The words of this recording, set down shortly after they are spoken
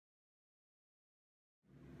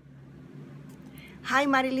Hi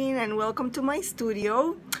Marilyn, and welcome to my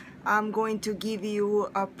studio. I'm going to give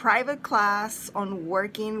you a private class on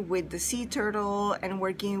working with the sea turtle and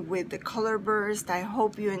working with the Colorburst. I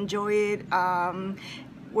hope you enjoy it.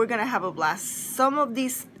 We're gonna have a blast. Some of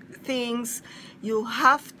these things you'll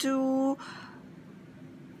have to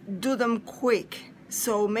do them quick,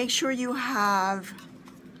 so make sure you have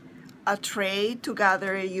a tray to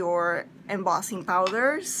gather your embossing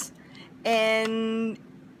powders, and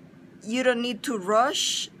you don't need to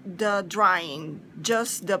rush the drying,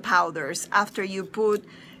 just the powders after you put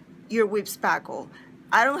your whip spackle.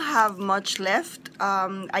 I don't have much left.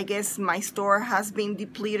 I guess my store has been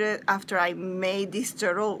depleted after I made this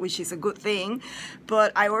turtle, which is a good thing,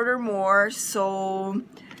 but I ordered more, so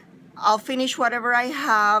I'll finish whatever I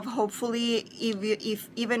have. Hopefully,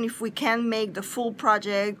 even if we can't make the full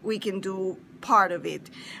project, we can do part of it.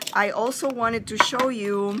 I also wanted to show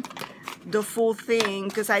you the full thing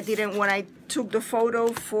because I didn't, when I took the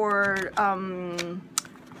photo for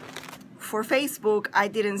Facebook, I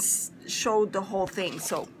didn't show the whole thing.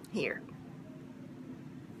 So here.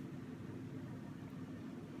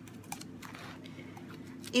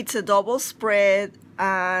 It's a double spread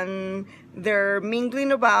and they're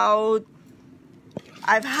mingling about.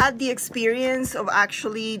 I've had the experience of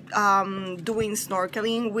actually doing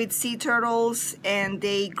snorkeling with sea turtles, and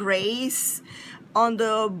they graze on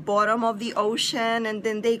the bottom of the ocean and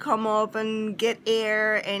then they come up and get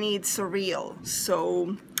air, and it's surreal.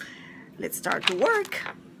 So let's start to work.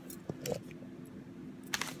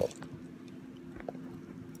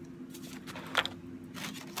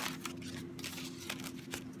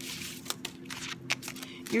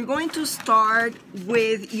 You're going to start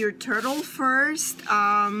with your turtle first.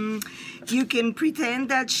 You can pretend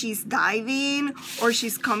that she's diving or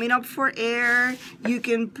she's coming up for air. You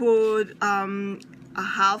can put a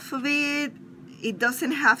half of it. It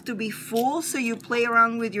doesn't have to be full, so you play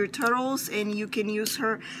around with your turtles and you can use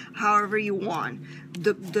her however you want.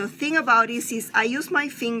 The thing about this is I use my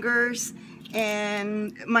fingers,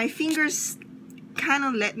 and my fingers kind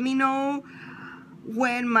of let me know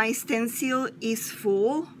when my stencil is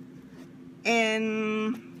full,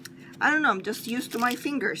 and I don't know, I'm just used to my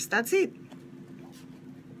fingers. That's it.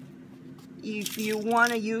 If you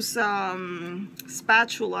want to use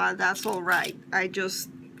spatula, that's all right.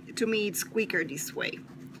 To me it's quicker this way.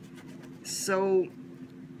 So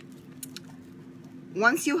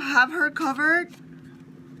once you have her covered,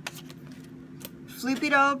 flip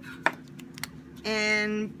it up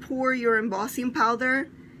and pour your embossing powder.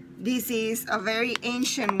 This is a very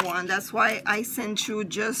ancient one. That's why I sent you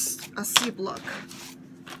just a Ziploc.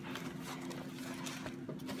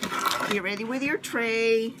 Get ready with your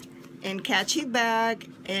tray and catch it back.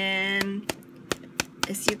 And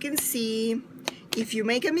as you can see, if you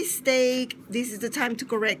make a mistake, this is the time to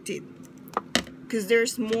correct it, because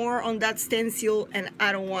there's more on that stencil and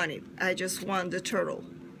I don't want it. I just want the turtle.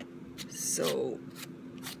 So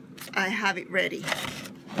I have it ready.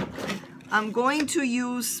 I'm going to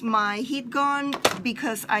use my heat gun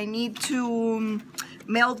because I need to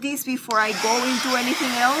melt this before I go into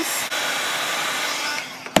anything else.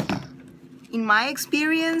 In my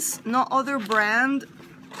experience, no other brand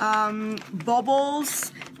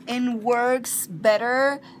bubbles and works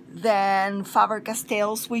better than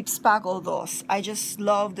Faber-Castell's Whip Spackle does. I just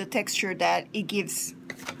love the texture that it gives.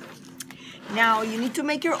 Now you need to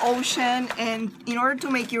make your ocean, and in order to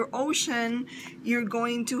make your ocean, you're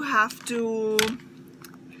going to have to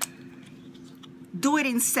do it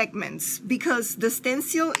in segments because the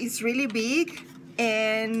stencil is really big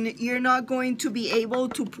and you're not going to be able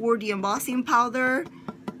to pour the embossing powder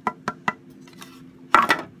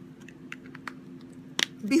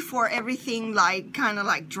before everything kind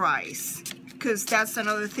of dries, because that's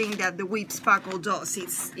another thing that the Whip Spackle does.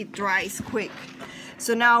 It dries quick.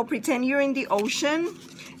 So now pretend you're in the ocean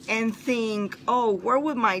and think, oh, where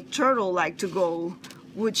would my turtle like to go?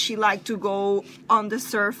 Would she like to go on the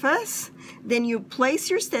surface? Then you place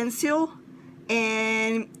your stencil,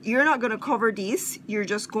 and you're not gonna cover this. You're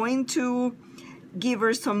just going to give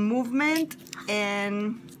her some movement,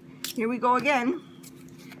 and here we go again.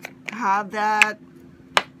 Have that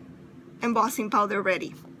embossing powder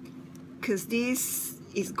ready, because this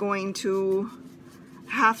is going to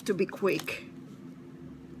have to be quick.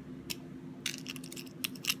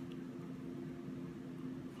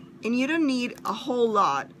 And you don't need a whole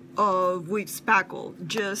lot of whip spackle,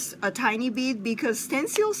 just a tiny bit, because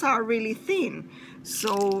stencils are really thin.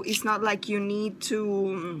 So it's not like you need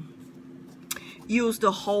to use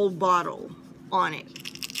the whole bottle on it.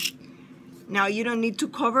 Now you don't need to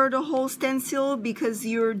cover the whole stencil because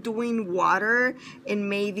you're doing water and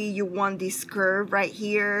maybe you want this curve right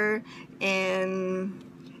here and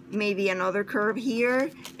maybe another curve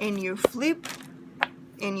here, and you flip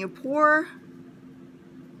and you pour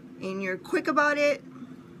and you're quick about it.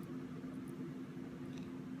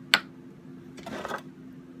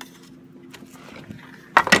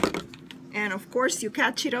 And of course you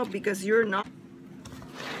catch it up because you're not.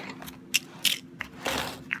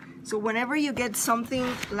 So whenever you get something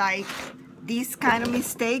like these kind of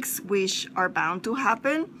mistakes, which are bound to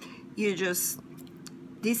happen, you just,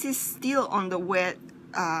 this is still on the wet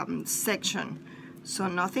section. So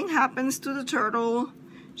nothing happens to the turtle.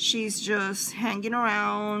 She's just hanging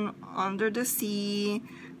around under the sea,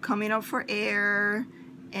 coming up for air,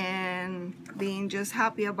 and being just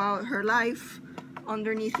happy about her life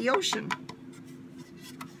underneath the ocean.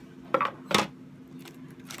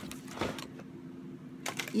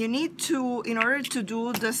 You need to, in order to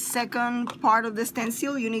do the second part of the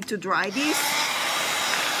stencil, you need to dry this.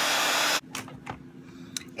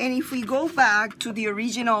 And if we go back to the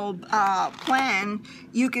original plan,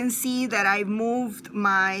 you can see that I moved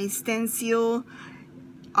my stencil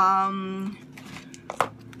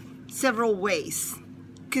several ways,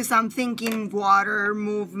 because I'm thinking water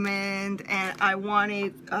movement, and I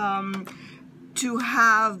wanted to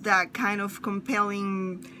have that kind of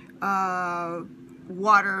compelling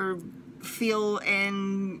water feel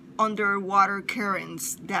and underwater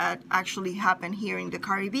currents that actually happen here in the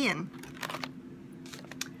Caribbean.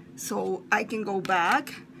 So I can go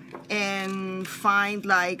back and find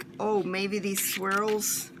like, oh, maybe these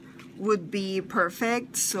swirls would be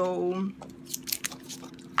perfect. So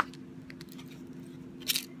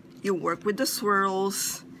you work with the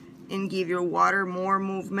swirls and give your water more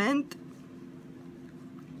movement.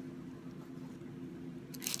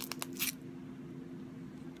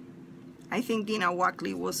 I think Dina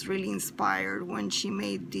Wackley was really inspired when she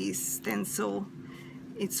made this stencil.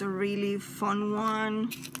 It's a really fun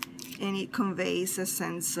one, and it conveys a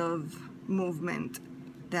sense of movement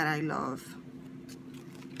that I love.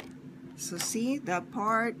 So see, that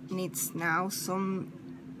part needs now some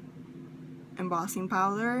embossing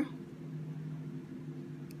powder.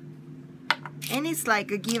 And it's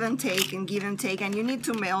like a give and take and give and take, and you need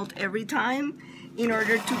to melt every time in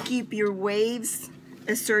order to keep your waves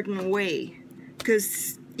a certain way,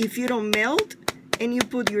 because if you don't melt and you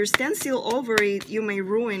put your stencil over it, you may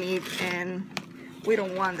ruin it, and we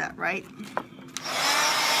don't want that, right?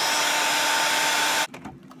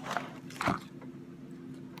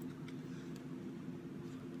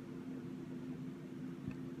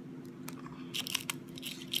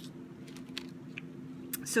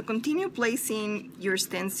 So continue placing your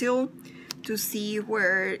stencil to see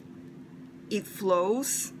where it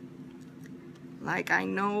flows. Like, I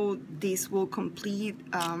know this will complete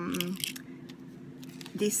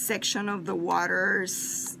this section of the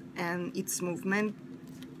waters and its movement.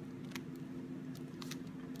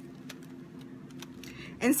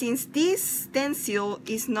 And since this stencil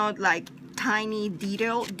is not like tiny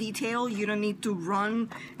detail, you don't need to run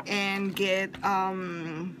and get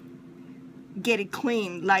it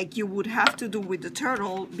clean like you would have to do with the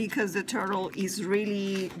turtle, because the turtle is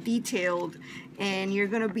really detailed, and you're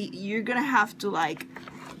gonna have to like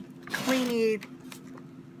clean it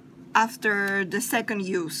after the second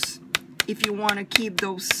use if you want to keep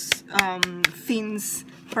those fins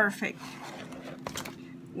perfect,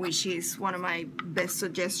 which is one of my best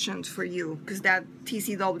suggestions for you, because that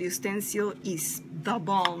TCW stencil is the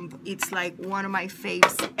bomb. It's like one of my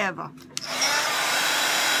faves ever.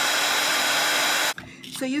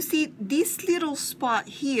 So you see, this little spot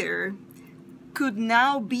here could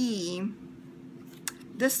now be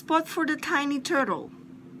the spot for the tiny turtle.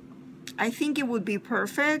 I think it would be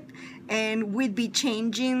perfect, and we'd be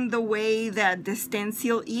changing the way that the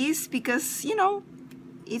stencil is, because, you know,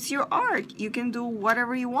 it's your art. You can do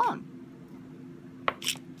whatever you want.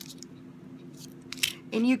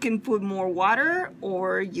 And you can put more water,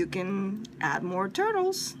 or you can add more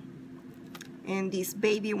turtles. And this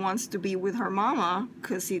baby wants to be with her mama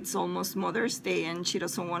because it's almost Mother's Day and she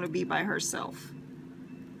doesn't want to be by herself.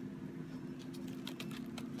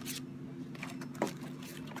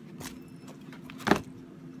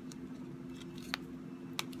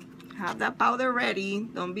 Have that powder ready.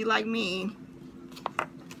 Don't be like me.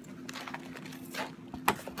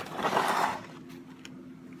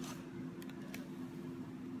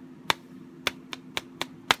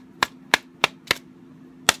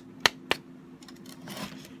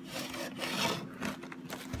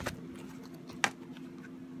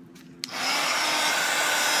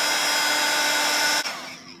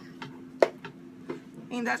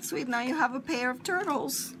 Ain't that's it. Now you have a pair of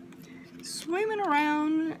turtles swimming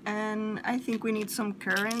around, and I think we need some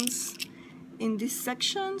currents in this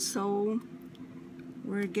section, so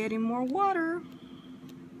we're getting more water.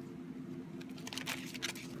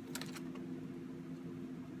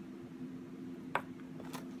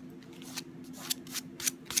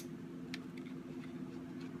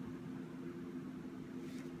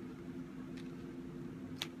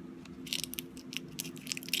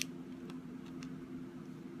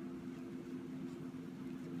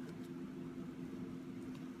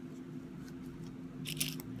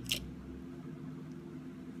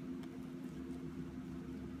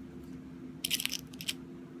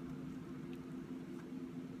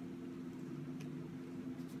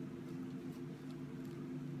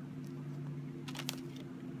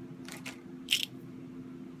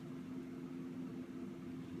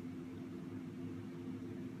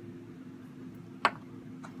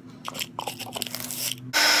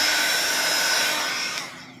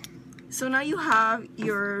 So now you have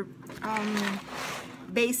your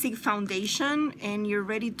basic foundation, and you're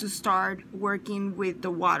ready to start working with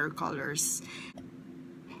the watercolors.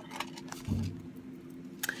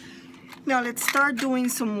 Now let's start doing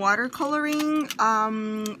some watercoloring.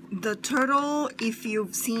 The turtle, if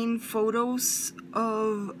you've seen photos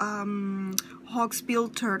of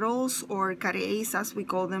hawksbill turtles, or carreys as we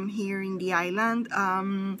call them here in the island,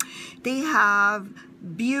 they have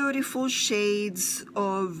beautiful shades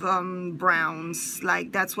of browns.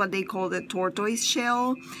 Like, that's what they call the tortoise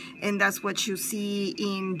shell, and that's what you see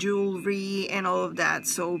in jewelry and all of that.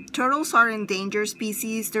 So turtles are endangered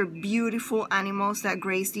species. They're beautiful animals that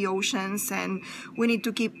graze the oceans, and we need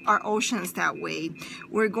to keep our oceans that way.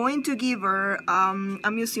 We're going to give her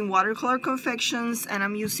I'm using watercolor confections, and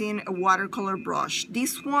I'm using a watercolor brush.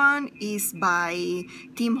 This one is by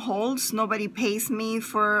Tim Holtz. Nobody pays me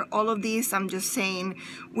for all of this. I'm just saying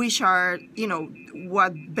which are, you know,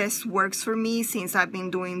 what best works for me, since I've been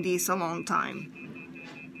doing this a long time.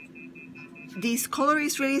 This color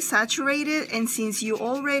is really saturated, and since you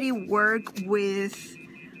already work with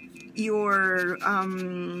your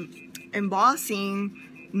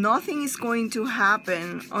embossing, nothing is going to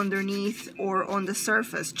happen underneath or on the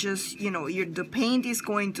surface. Just, you know, the paint is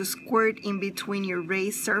going to squirt in between your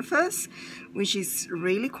raised surface, which is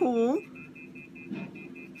really cool.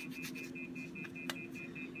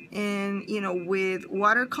 And, you know, with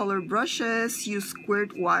watercolor brushes, you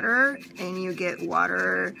squirt water and you get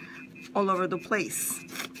water all over the place.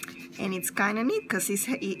 And it's kind of neat because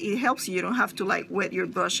it helps you. You don't have to like wet your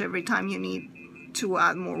brush every time you need to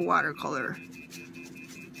add more watercolor.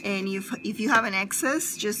 And if you have an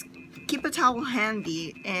excess, just keep a towel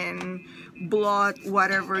handy and blot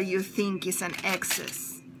whatever you think is an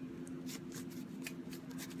excess.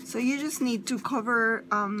 So you just need to cover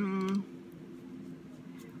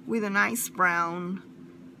with a nice brown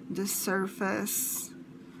the surface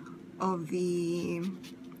of the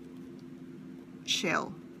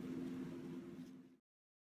shell.